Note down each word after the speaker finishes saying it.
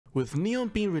With Neon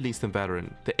being released in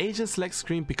Valorant, the agent select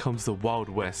screen becomes the Wild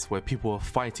West where people are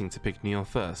fighting to pick Neon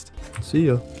first. See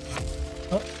ya.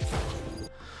 Oh.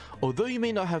 Although you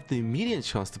may not have the immediate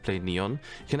chance to play Neon,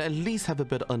 you can at least have a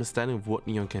better understanding of what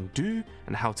Neon can do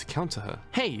and how to counter her.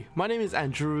 Hey, my name is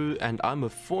Andrew and I'm a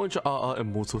 400RR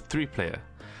Immortal 3 player.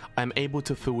 I'm able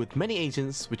to fill with many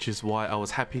agents, which is why I was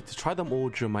happy to try them all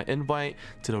during my invite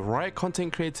to the Riot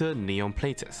content creator Neon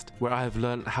playtest, where I have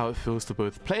learned how it feels to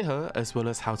both play her as well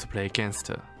as how to play against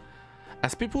her.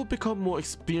 As people become more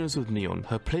experienced with Neon,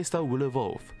 her playstyle will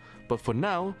evolve, but for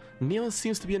now, Neon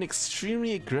seems to be an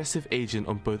extremely aggressive agent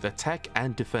on both attack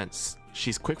and defense.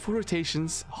 She's quick for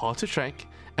rotations, hard to track,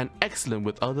 and excellent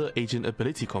with other agent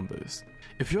ability combos.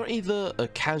 If you're either a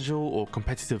casual or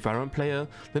competitive Valorant player,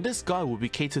 then this guide will be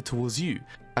catered towards you,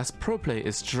 as pro play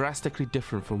is drastically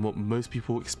different from what most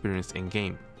people experience in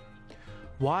game.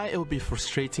 Why it will be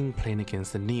frustrating playing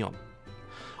against the Neon.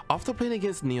 After playing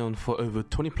against Neon for over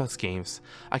 20 plus games,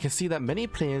 I can see that many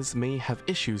players may have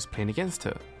issues playing against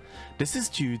her. This is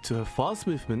due to her fast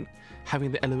movement,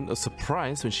 having the element of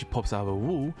surprise when she pops out of a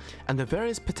wall, and the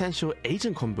various potential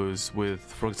agent combos with,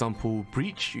 for example,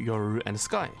 Breach, Yoru, and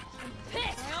Skye.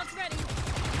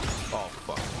 Oh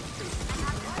fuck.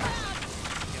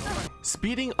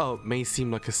 Speeding up may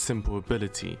seem like a simple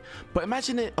ability, but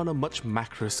imagine it on a much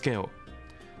macro scale.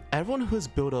 Everyone who has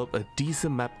built up a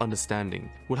decent map understanding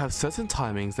will have certain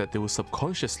timings that they will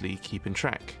subconsciously keep in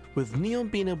track. With Neon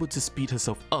being able to speed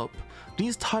herself up,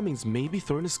 these timings may be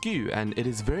thrown askew and it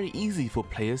is very easy for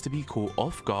players to be caught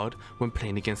off guard when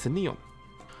playing against a Neon.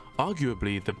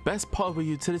 Arguably, the best part of a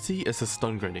utility is a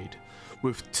stun grenade.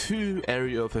 With 2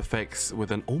 area of effects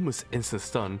with an almost instant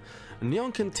stun,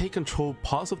 Neon can take control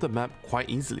parts of the map quite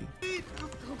easily.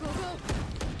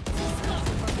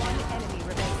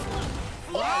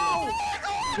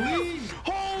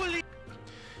 Holy!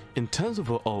 In terms of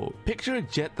her ult, picture a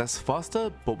jet that's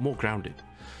faster but more grounded.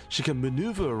 She can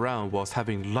maneuver around whilst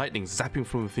having lightning zapping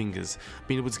from her fingers,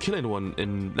 being able to kill anyone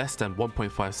in less than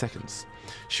 1.5 seconds.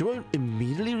 She won't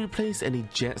immediately replace any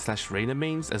Jet/Reyna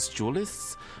mains as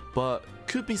duelists, but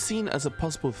could be seen as a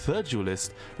possible third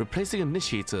duelist, replacing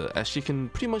Initiator, as she can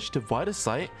pretty much divide a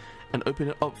site and open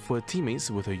it up for her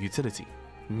teammates with her utility.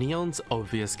 Neon's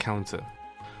obvious counter.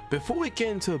 Before we get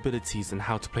into abilities and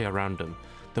how to play around them,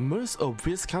 the most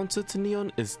obvious counter to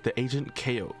Neon is the agent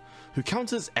KO, who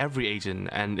counters every agent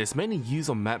and is mainly used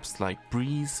on maps like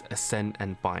Breeze, Ascent,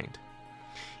 and Bind.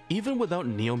 Even without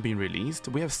Neon being released,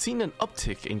 we have seen an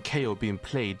uptick in KO being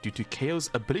played due to KO's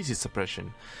ability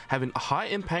suppression, having a high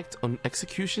impact on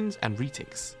executions and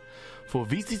retakes. For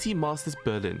VCT Masters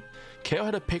Berlin, KO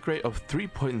had a pick rate of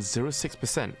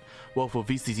 3.06%, while for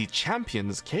VCT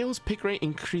Champions, KO's pick rate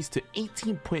increased to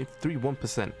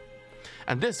 18.31%.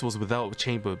 And this was without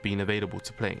Chamber being available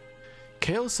to play.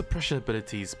 KO's suppression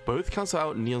abilities both cancel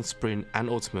out Neon Sprint and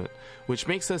Ultimate, which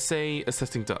makes her say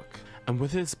Assisting Duck. And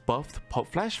with his buffed Pop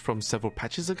Flash from several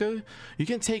patches ago, you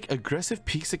can take aggressive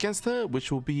peeks against her,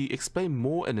 which will be explained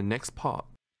more in the next part.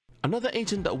 Another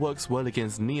agent that works well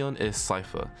against Neon is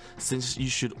Cypher, since you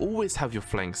should always have your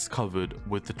flanks covered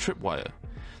with the tripwire.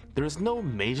 There is no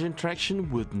major interaction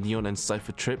with Neon and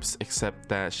Cypher trips except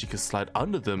that she can slide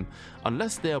under them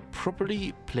unless they are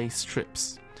properly placed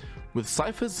trips. With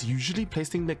Cyphers usually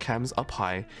placing their cams up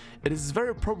high, it is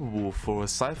very probable for a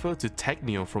Cypher to tag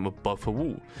Neon from above her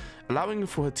wall, allowing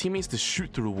for her teammates to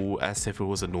shoot through the wall as if it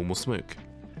was a normal smoke.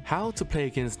 How to play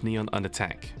against Neon on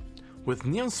attack. With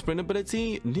Neon's sprint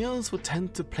ability, Neons will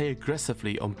tend to play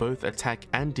aggressively on both attack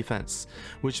and defense,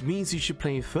 which means you should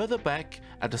play further back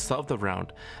at the start of the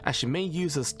round, as she may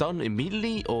use a stun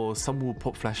immediately or someone will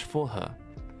pop flash for her.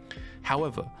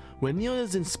 However, when Neon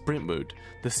is in sprint mode,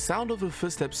 the sound of her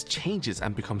footsteps changes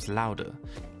and becomes louder.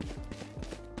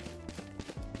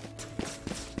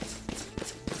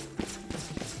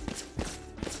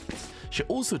 She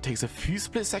also takes a few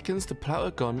split seconds to pull out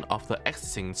her gun after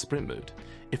exiting sprint mode.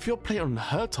 If you're playing on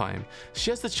her time, she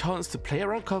has the chance to play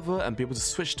around cover and be able to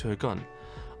switch to her gun.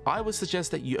 I would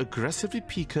suggest that you aggressively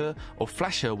peek her or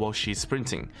flash her while she's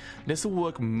sprinting. This will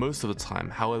work most of the time,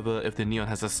 however if the Neon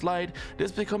has a slide,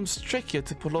 this becomes trickier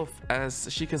to pull off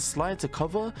as she can slide to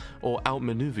cover or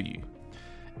outmaneuver you.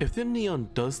 If the Neon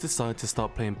does decide to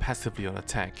start playing passively on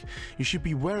attack, you should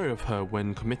be wary of her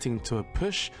when committing to a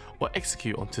push or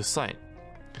execute onto site.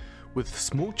 With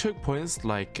small choke points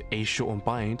like a shot on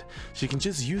bind, she can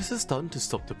just use the stun to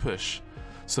stop the push,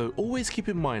 so always keep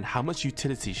in mind how much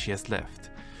utility she has left.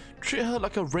 Treat her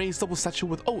like a raised double satchel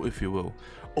with ult, if you will.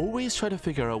 Always try to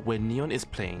figure out where Neon is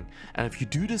playing, and if you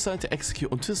do decide to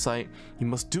execute onto the site, you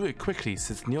must do it quickly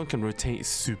since Neon can rotate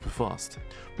super fast.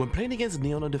 When playing against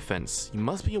Neon on defense, you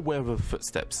must be aware of her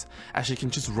footsteps, as she can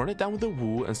just run it down with a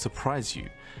wall and surprise you,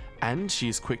 and she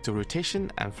is quick to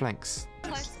rotation and flanks.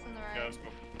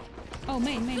 Oh,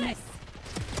 main.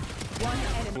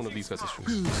 One of these guys is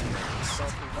true.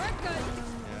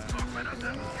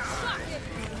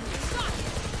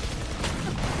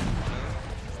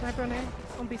 Sniper on A.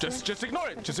 On B. Just ignore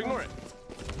it. Just ignore it.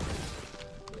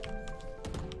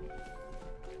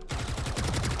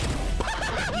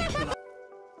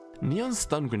 Neon's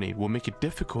stun grenade will make it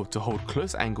difficult to hold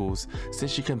close angles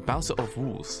since she can bounce it off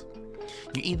walls.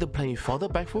 You either play farther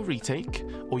back for retake,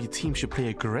 or your team should play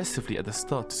aggressively at the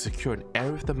start to secure an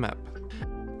area of the map.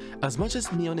 As much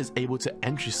as Neon is able to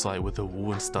entry site with her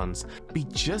wall and stuns, be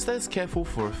just as careful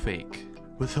for a fake.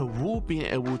 With her wall being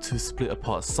able to split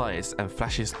apart sides and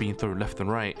flashes being thrown left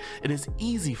and right, it is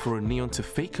easy for a Neon to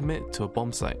fake commit to a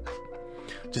bomb site.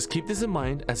 Just keep this in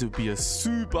mind, as it would be a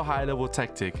super high level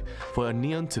tactic for a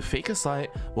Neon to fake a site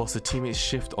whilst the teammates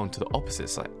shift onto the opposite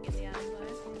site. Yeah,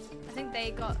 I think they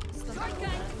got stunned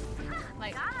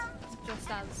like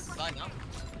just as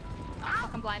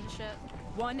fucking blind as shit.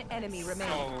 One enemy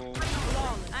remaining.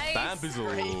 Nice.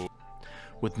 Bamboozle.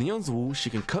 With Neon's wall, she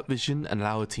can cut vision and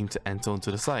allow her team to enter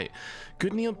onto the site.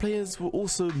 Good Neon players will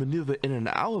also maneuver in and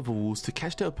out of the walls to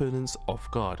catch their opponents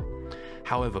off guard.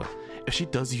 However, if she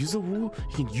does use a wall,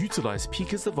 you can utilize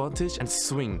Pika's advantage and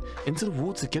swing into the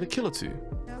wall to get a kill or two.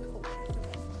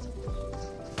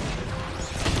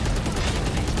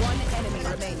 One enemy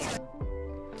remaining.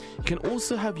 You can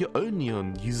also have your own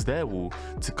Neon use their wall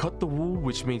to cut the wall,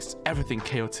 which makes everything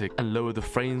chaotic and lower the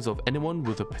frames of anyone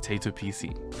with a potato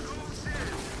PC.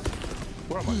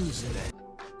 Where am I?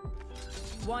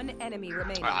 One enemy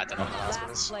remaining. I don't know.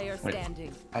 Last player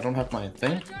standing. I don't have my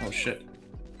thing? Oh shit.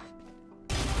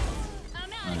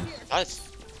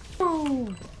 Nice.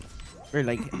 Bro,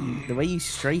 like, the way you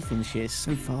strafe and shit is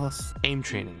so fast. Aim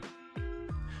training.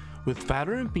 With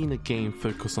Valorant being a game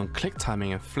focused on click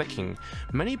timing and flicking,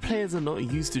 many players are not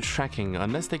used to tracking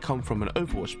unless they come from an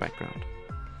Overwatch background.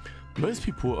 Most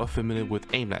people are familiar with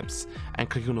aim labs and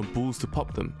clicking on balls to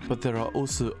pop them, but there are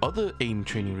also other aim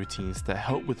training routines that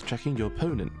help with tracking your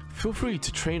opponent. Feel free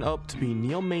to train up to be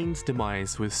Neon Main's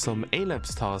demise with some aim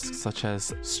labs tasks such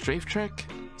as strafe track,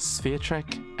 sphere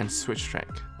track, and switch track.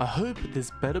 I hope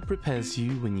this better prepares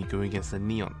you when you go against a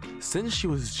Neon. Since she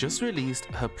was just released,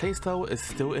 her playstyle is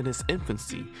still in its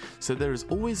infancy, so there is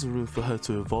always room for her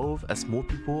to evolve as more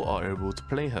people are able to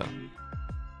play her.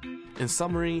 In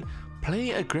summary,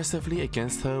 play aggressively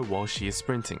against her while she is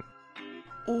sprinting.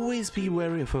 Always be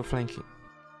wary of her flanking.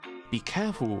 Be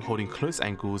careful holding close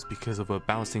angles because of her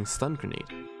bouncing stun grenade.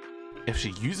 If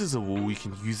she uses a wall, you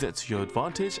can use it to your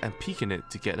advantage and peek in it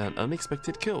to get an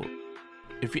unexpected kill.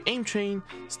 If you aim train,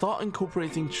 start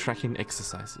incorporating tracking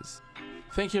exercises.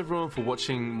 Thank you everyone for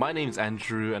watching. My name is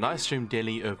Andrew and I stream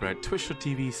daily over at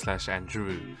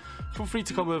twitch.tv/Andrew. Feel free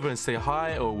to come over and say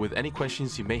hi or with any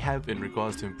questions you may have in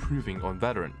regards to improving on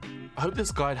Valorant. I hope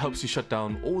this guide helps you shut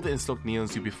down all the instalock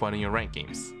Neons you'll be finding in ranked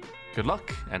games. Good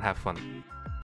luck and have fun.